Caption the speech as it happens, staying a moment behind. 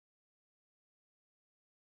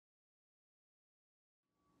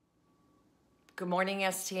Good morning,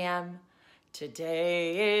 STM.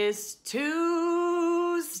 Today is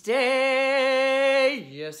Tuesday.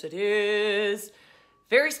 Yes, it is.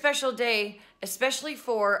 Very special day, especially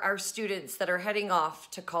for our students that are heading off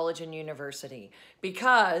to college and university,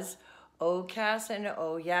 because OCAS and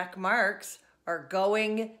OYAC marks are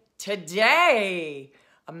going today.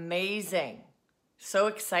 Amazing. So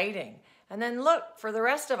exciting. And then look, for the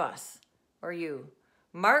rest of us, or you,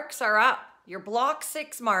 marks are up. Your Block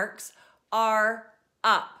 6 marks are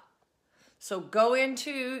up. So go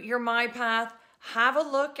into your MyPath, have a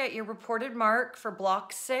look at your reported mark for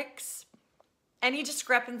Block 6. Any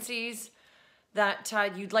discrepancies that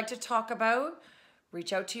you'd like to talk about,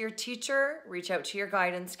 reach out to your teacher, reach out to your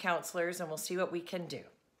guidance counselors, and we'll see what we can do.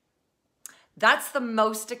 That's the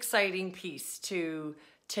most exciting piece to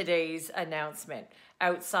today's announcement,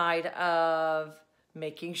 outside of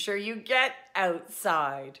making sure you get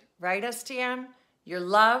outside. Right, STM? You're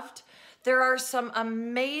loved. There are some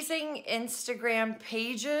amazing Instagram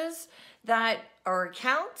pages or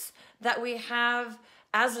accounts that we have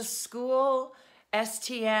as a school.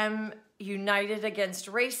 STM United Against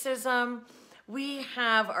Racism. We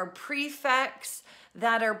have our prefects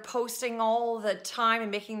that are posting all the time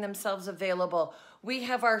and making themselves available. We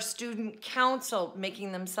have our student council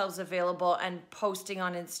making themselves available and posting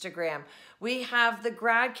on Instagram. We have the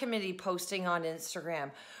grad committee posting on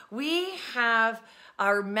Instagram. We have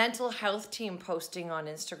our mental health team posting on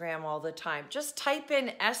Instagram all the time. Just type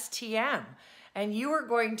in STM and you are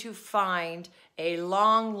going to find a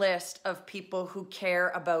long list of people who care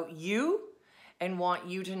about you and want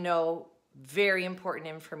you to know very important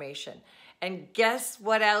information. And guess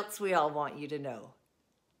what else we all want you to know?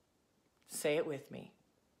 Say it with me.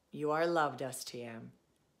 You are loved, STM.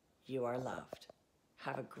 You are loved.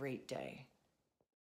 Have a great day.